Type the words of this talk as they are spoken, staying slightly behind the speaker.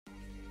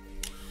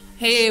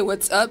Hey,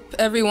 what's up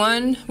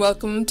everyone?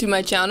 Welcome to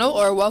my channel,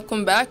 or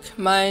welcome back.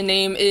 My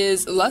name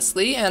is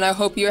Leslie and I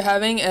hope you're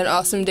having an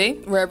awesome day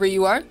wherever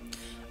you are.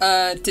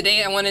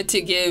 Today I wanted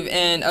to give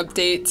an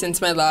update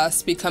since my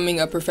last Becoming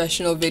a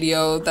Professional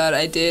video that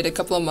I did a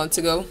couple of months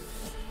ago.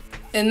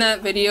 In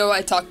that video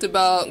I talked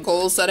about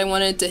goals that I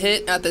wanted to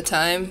hit at the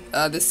time.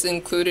 This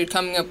included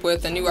coming up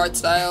with a new art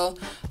style,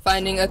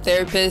 finding a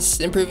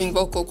therapist, improving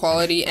vocal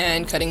quality,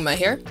 and cutting my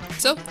hair.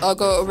 So I'll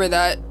go over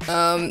that,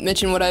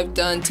 mention what I've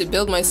done to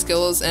build my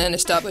skills and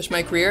establish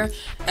my career,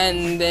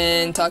 and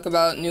then talk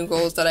about new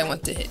goals that I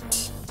want to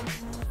hit.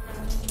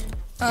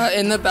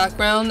 In the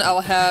background,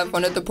 I'll have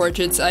one of the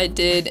portraits I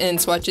did in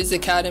Swatches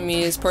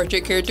Academy's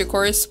portrait character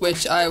course,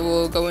 which I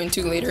will go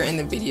into later in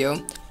the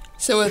video.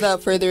 So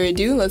without further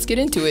ado, let's get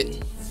into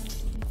it.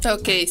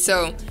 Okay,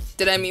 so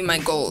did I meet my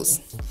goals?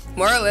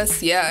 More or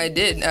less, yeah, I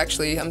did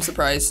actually. I'm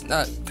surprised,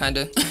 not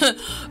kinda.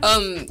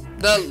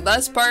 The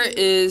last part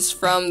is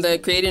from the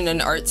creating an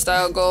art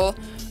style goal.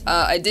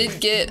 I did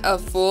get a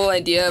full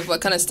idea of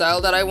what kind of style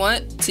that I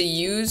want to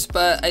use,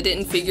 but I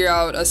didn't figure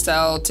out a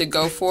style to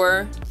go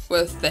for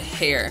with the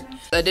hair.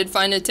 I did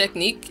find a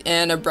technique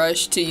and a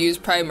brush to use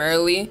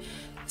primarily,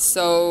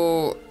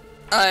 so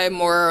I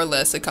more or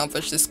less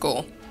accomplished this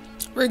goal.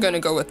 We're gonna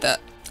go with that.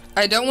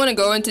 I don't want to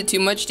go into too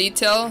much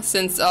detail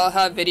since I'll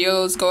have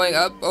videos going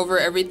up over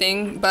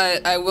everything,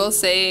 but I will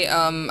say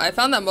I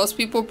found that most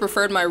people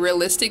preferred my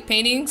realistic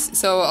paintings,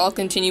 so I'll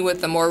continue with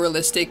the more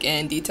realistic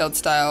and detailed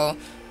style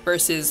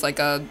versus like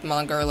a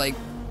manga or like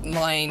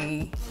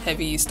line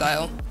heavy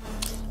style.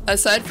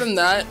 Aside from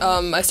that,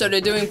 I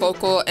started doing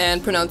vocal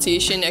and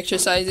pronunciation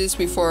exercises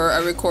before I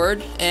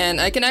record, and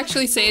I can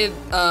actually say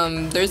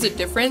there's a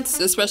difference,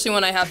 especially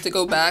when I have to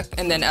go back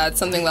and then add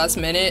something last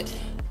minute.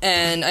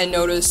 And I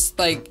noticed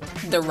like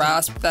the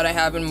rasp that I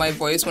have in my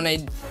voice when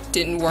I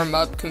didn't warm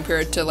up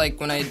compared to like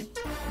when I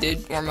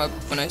did warm up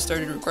when I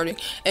started recording.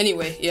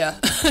 Anyway, yeah.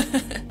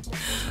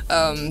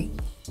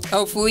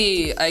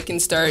 Hopefully I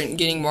can start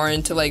getting more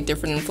into like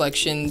different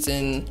inflections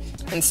and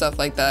stuff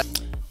like that.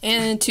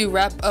 And to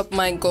wrap up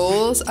my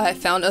goals, I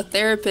found a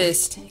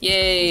therapist.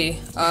 Yay.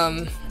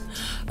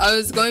 I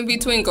was going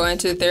between going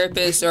to a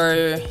therapist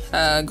or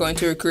going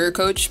to a career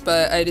coach,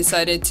 but I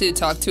decided to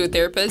talk to a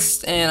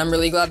therapist, and I'm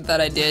really glad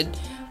that I did.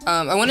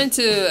 I wanted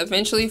to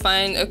eventually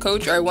find a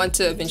coach, or I want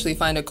to eventually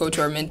find a coach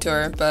or a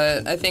mentor,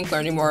 but I think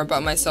learning more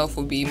about myself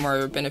will be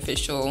more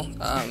beneficial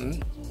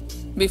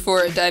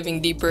before diving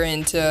deeper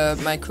into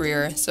my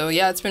career. So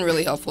yeah, it's been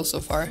really helpful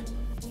so far.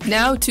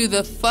 Now to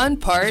the fun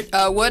part,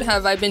 what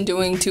have I been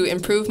doing to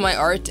improve my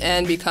art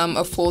and become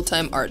a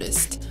full-time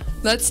artist?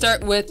 Let's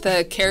start with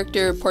the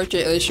character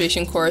portrait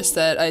illustration course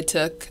that I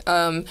took.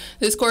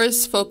 This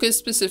course focused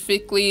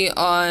specifically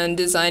on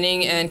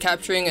designing and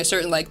capturing a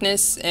certain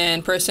likeness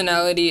and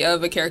personality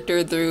of a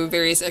character through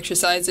various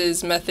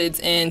exercises, methods,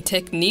 and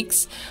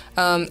techniques.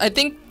 I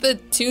think the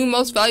two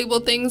most valuable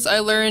things I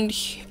learned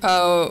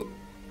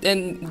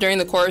during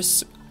the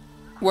course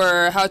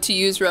were how to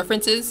use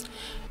references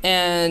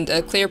and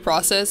a clear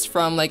process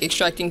from like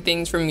extracting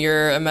things from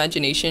your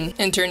imagination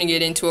and turning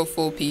it into a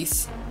full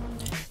piece.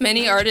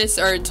 Many artists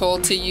are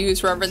told to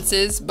use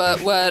references,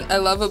 but what I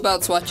love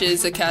about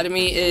Swatches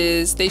Academy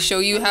is they show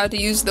you how to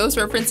use those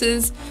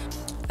references.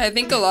 I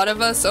think a lot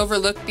of us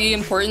overlook the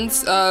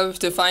importance of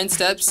defined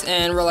steps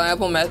and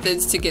reliable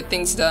methods to get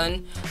things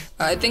done.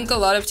 I think a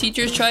lot of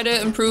teachers try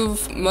to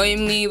improve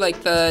mainly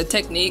like the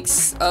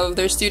techniques of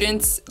their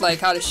students, like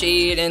how to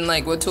shade and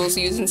like what tools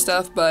to use and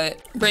stuff,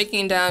 but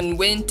breaking down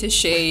when to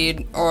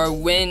shade or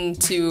when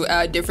to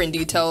add different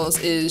details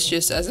is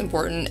just as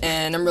important,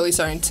 and I'm really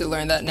starting to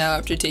learn that now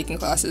after taking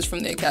classes from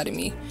the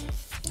academy.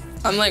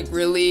 I'm like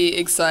really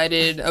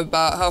excited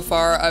about how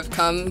far I've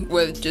come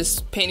with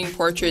just painting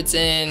portraits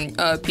and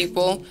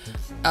people.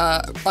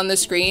 On the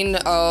screen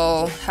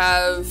I'll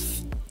have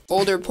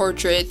older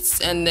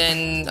portraits and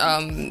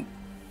then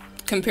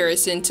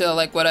comparison to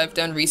like what I've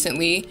done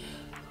recently,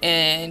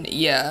 and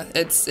yeah,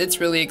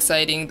 it's really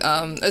exciting.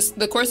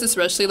 The course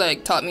especially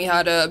like taught me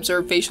how to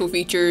observe facial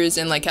features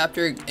and like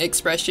capture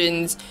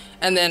expressions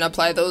and then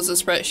apply those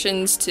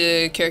expressions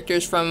to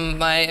characters from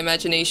my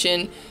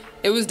imagination.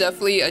 It was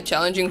definitely a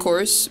challenging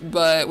course,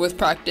 but with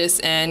practice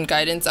and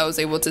guidance I was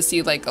able to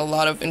see like a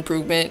lot of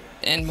improvement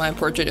in my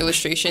portrait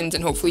illustrations,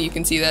 and hopefully you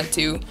can see that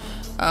too.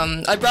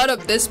 I brought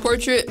up this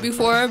portrait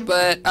before,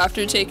 but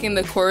after taking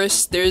the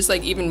course there's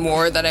like even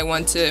more that I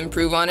want to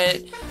improve on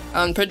it,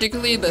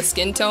 particularly the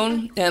skin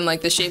tone and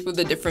like the shape of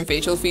the different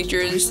facial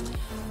features.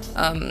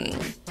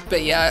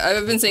 But yeah,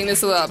 I've been saying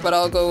this a lot, but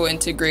I'll go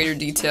into greater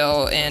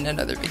detail in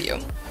another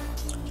video.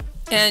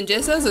 And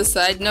just as a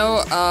side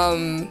note,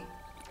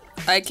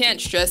 I can't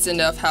stress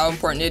enough how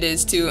important it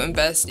is to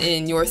invest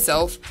in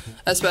yourself,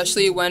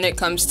 especially when it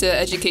comes to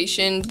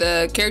education.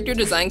 The character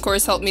design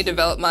course helped me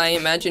develop my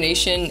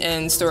imagination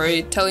and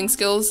storytelling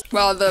skills,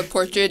 while the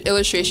portrait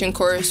illustration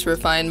course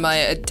refined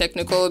my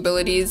technical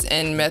abilities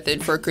and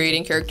method for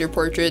creating character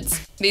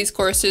portraits. These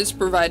courses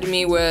provided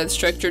me with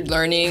structured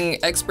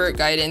learning, expert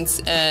guidance,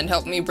 and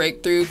helped me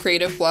break through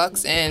creative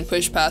blocks and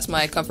push past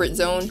my comfort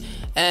zone.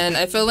 And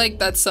I feel like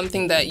that's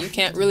something that you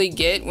can't really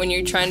get when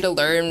you're trying to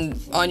learn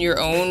on your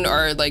own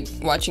or like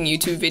watching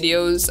YouTube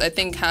videos. I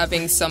think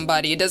having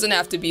somebody, it doesn't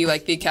have to be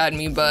like the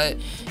academy, but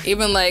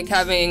even like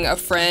having a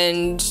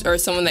friend or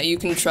someone that you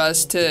can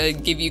trust to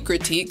give you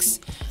critiques.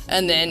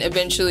 And then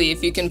eventually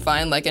if you can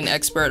find like an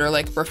expert or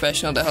like a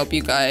professional to help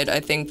you guide, I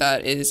think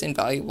that is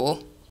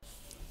invaluable.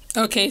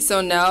 Okay,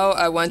 so now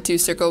I want to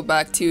circle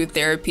back to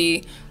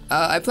therapy.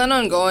 I plan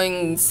on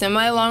going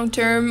semi-long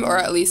term, or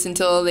at least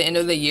until the end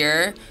of the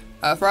year.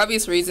 For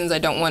obvious reasons, I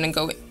don't want to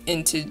go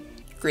into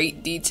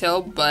great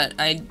detail, but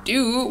I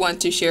do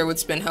want to share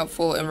what's been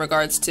helpful in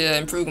regards to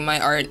improving my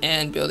art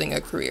and building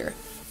a career.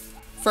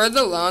 For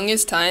the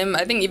longest time,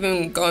 I think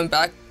even going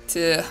back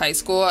to high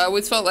school, I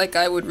always felt like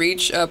I would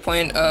reach a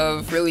point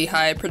of really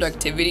high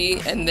productivity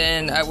and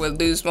then I would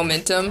lose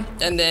momentum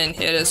and then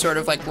hit a sort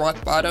of like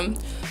rock bottom.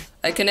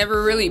 I can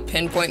never really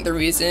pinpoint the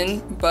reason,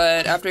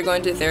 but after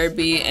going to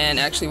therapy and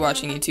actually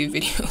watching YouTube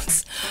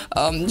videos,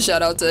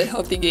 shout out to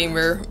Healthy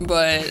Gamer,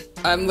 but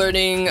I'm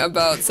learning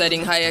about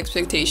setting high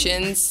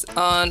expectations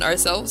on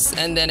ourselves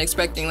and then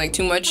expecting like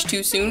too much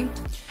too soon.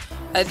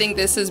 I think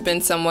this has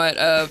been somewhat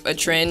of a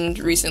trend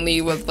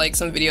recently with like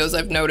some videos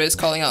I've noticed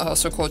calling out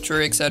hustle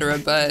culture, etc.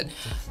 But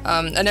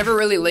I never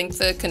really linked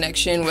the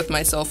connection with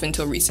myself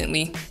until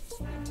recently.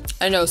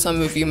 I know some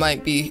of you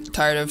might be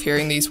tired of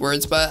hearing these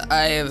words, but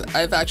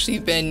I've actually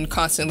been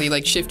constantly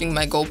like shifting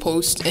my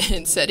goalpost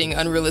and setting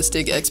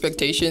unrealistic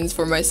expectations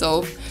for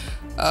myself.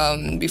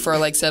 Before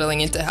like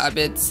settling into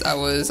habits I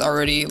was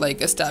already like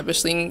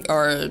establishing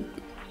or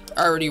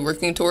already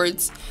working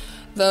towards.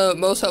 The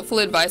most helpful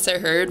advice I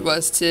heard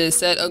was to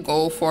set a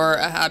goal for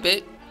a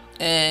habit,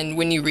 and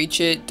when you reach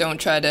it, don't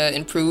try to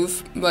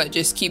improve, but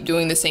just keep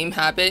doing the same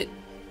habit.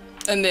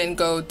 And then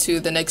go to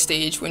the next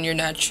stage when you're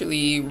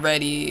naturally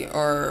ready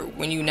or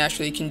when you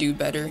naturally can do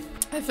better.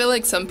 I feel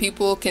like some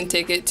people can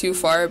take it too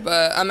far,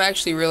 but I'm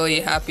actually really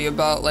happy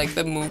about like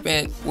the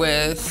movement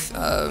with,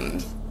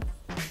 I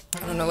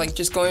don't know, like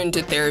just going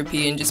to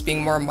therapy and just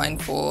being more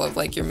mindful of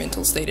like your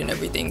mental state and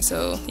everything.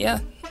 So yeah,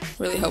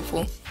 really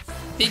helpful.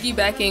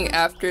 Piggybacking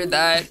after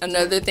that,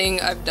 another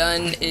thing I've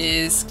done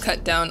is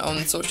cut down on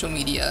social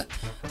media.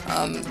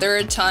 There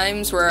are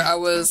times where I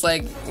was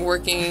like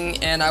working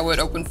and I would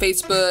open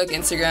Facebook,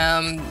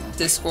 Instagram,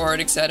 Discord,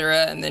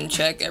 etc. and then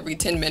check every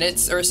 10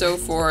 minutes or so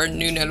for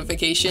new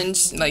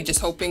notifications, like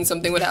just hoping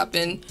something would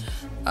happen.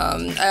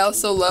 I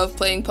also love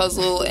playing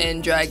Puzzle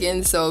and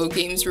Dragons, so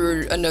games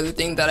were another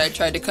thing that I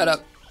tried to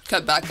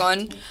cut back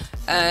on.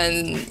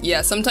 And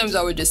yeah, sometimes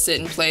I would just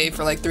sit and play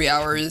for like 3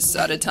 hours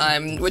at a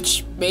time,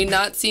 which may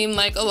not seem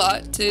like a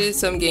lot to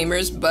some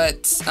gamers,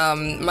 but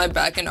my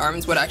back and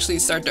arms would actually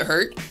start to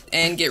hurt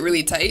and get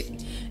really tight,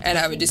 and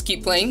I would just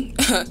keep playing.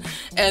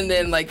 And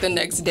then like the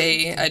next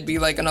day I'd be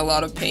like in a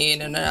lot of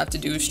pain and I'd have to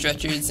do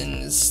stretches,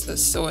 and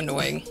it's so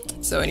annoying.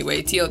 So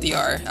anyway,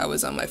 TLDR, I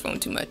was on my phone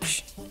too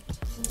much.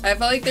 I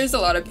feel like there's a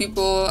lot of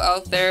people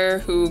out there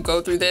who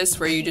go through this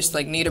where you just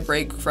like need a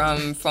break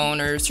from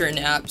phone or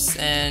certain apps,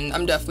 and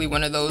I'm definitely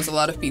one of those. A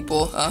lot of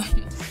people.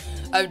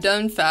 I've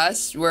done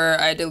fast where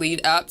I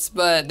delete apps,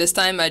 but this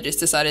time I just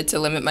decided to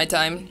limit my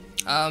time.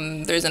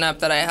 There's an app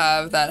that I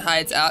have that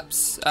hides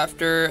apps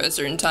after a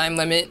certain time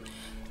limit,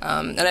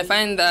 and I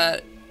find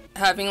that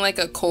having like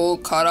a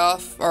cold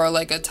cutoff or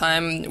like a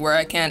time where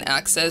I can't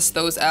access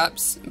those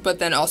apps, but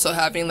then also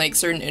having like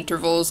certain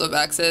intervals of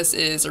access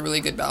is a really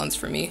good balance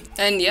for me.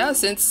 And yeah,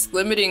 since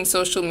limiting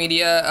social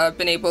media, I've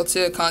been able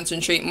to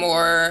concentrate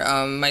more.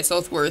 My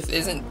self-worth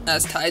isn't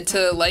as tied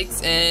to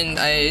likes, and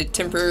I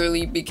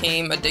temporarily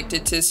became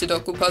addicted to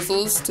Sudoku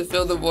puzzles to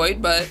fill the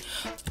void, but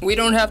we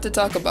don't have to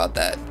talk about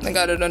that. I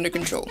got it under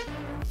control.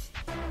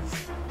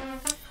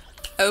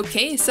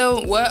 Okay,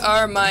 so what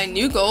are my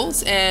new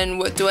goals and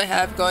what do I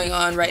have going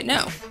on right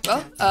now?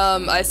 Well,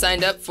 I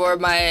signed up for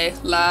my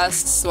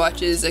last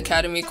Swatches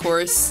Academy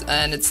course,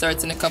 and it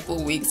starts in a couple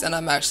of weeks, and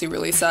I'm actually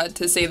really sad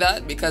to say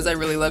that because I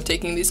really love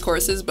taking these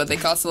courses, but they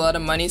cost a lot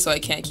of money, so I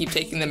can't keep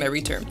taking them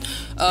every term.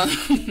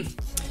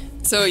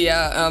 So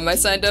yeah, I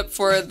signed up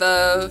for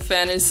the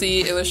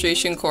fantasy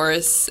illustration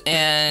course,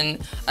 and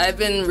I've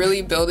been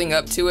really building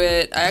up to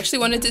it. I actually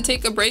wanted to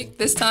take a break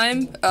this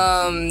time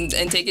and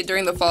take it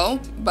during the fall,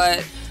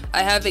 but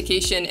I have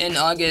vacation in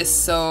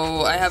August,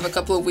 so I have a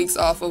couple of weeks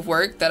off of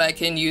work that I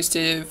can use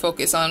to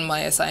focus on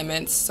my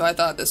assignments, so I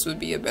thought this would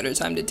be a better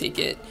time to take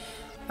it.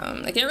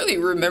 I can't really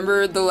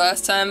remember the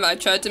last time I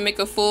tried to make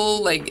a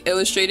full like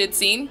illustrated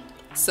scene,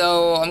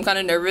 so I'm kind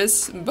of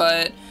nervous,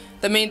 but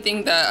the main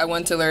thing that I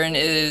want to learn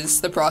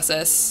is the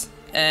process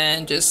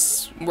and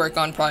just work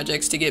on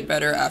projects to get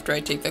better after I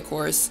take the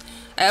course.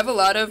 I have a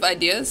lot of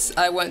ideas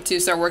I want to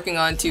start working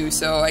on too,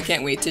 so I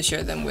can't wait to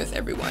share them with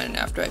everyone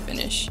after I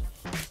finish.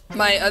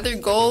 My other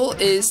goal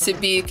is to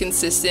be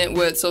consistent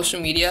with social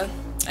media.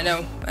 I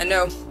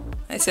know,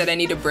 I said I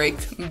need a break,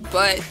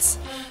 but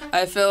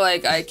I feel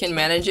like I can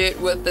manage it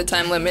with the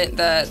time limit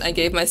that I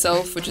gave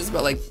myself, which is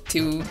about like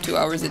two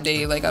hours a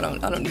day. Like I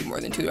don't need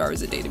more than 2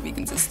 hours a day to be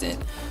consistent.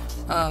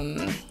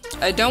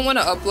 I don't want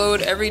to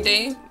upload every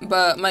day,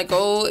 but my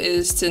goal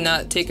is to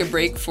not take a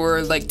break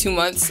for like 2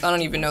 months. I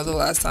don't even know the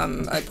last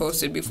time I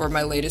posted before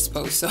my latest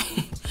post, so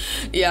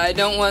yeah, I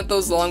don't want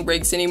those long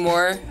breaks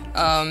anymore.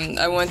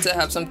 I want to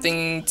have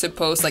something to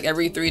post like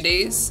every 3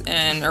 days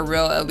and a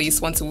reel at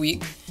least once a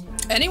week.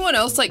 Anyone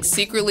else like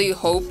secretly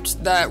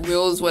hoped that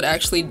reels would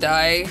actually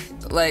die?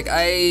 Like,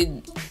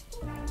 I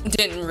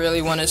didn't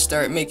really want to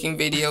start making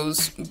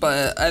videos,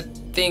 but I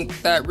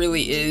think that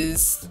really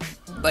is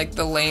like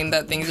the lane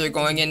that things are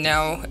going in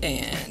now,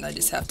 and I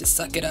just have to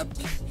suck it up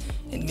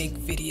and make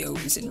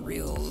videos and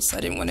reels.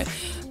 I didn't want to,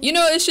 you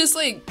know, it's just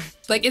like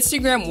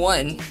Instagram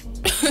won.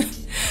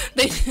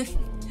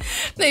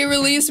 they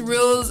released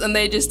reels and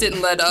they just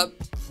didn't let up,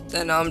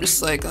 and I'm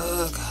just like,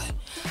 oh god.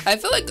 I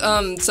feel like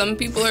some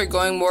people are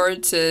going more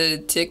to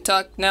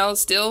TikTok now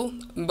still,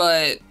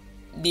 but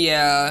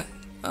yeah,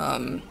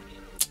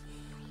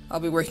 I'll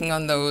be working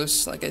on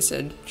those, like I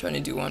said, trying to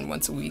do one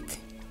once a week.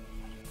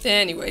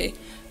 Anyway,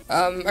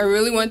 I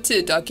really want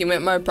to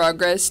document my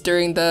progress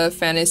during the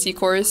fantasy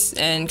course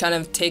and kind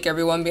of take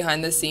everyone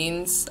behind the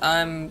scenes.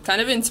 I'm kind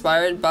of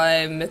inspired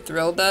by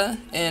Mithrilda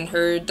and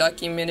her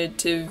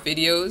documentative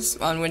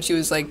videos on when she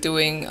was like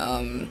doing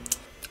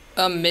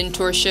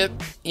mentorship.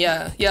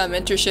 Yeah,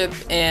 mentorship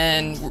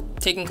and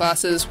taking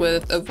classes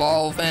with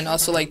Evolve and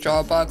also like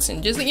Drawbox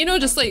and just, you know,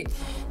 just like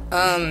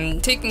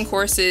taking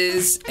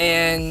courses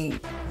and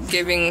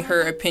giving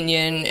her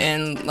opinion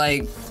and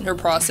like her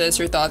process,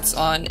 her thoughts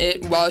on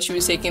it while she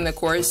was taking the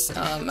course.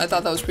 I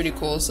thought that was pretty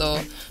cool, so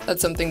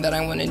that's something that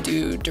I want to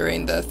do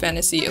during the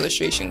fantasy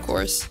illustration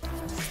course.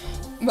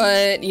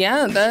 But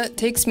yeah, that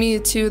takes me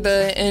to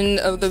the end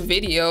of the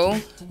video.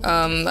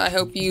 I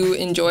hope you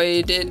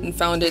enjoyed it and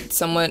found it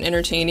somewhat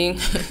entertaining.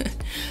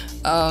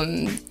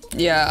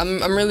 Yeah,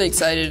 I'm really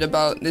excited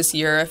about this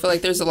year. I feel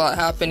like there's a lot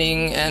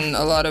happening and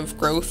a lot of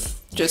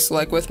growth, just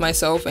like with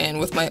myself and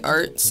with my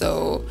art,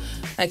 so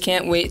I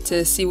can't wait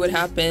to see what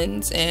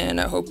happens, and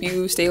I hope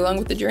you stay along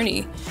with the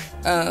journey.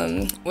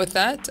 With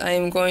that,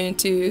 I'm going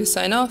to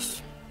sign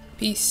off.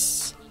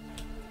 Peace.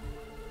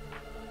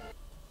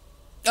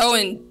 Oh,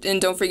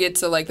 and don't forget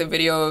to like the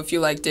video if you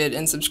liked it,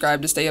 and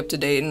subscribe to stay up to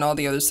date and all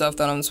the other stuff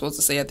that I'm supposed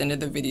to say at the end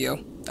of the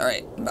video.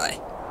 Alright, bye.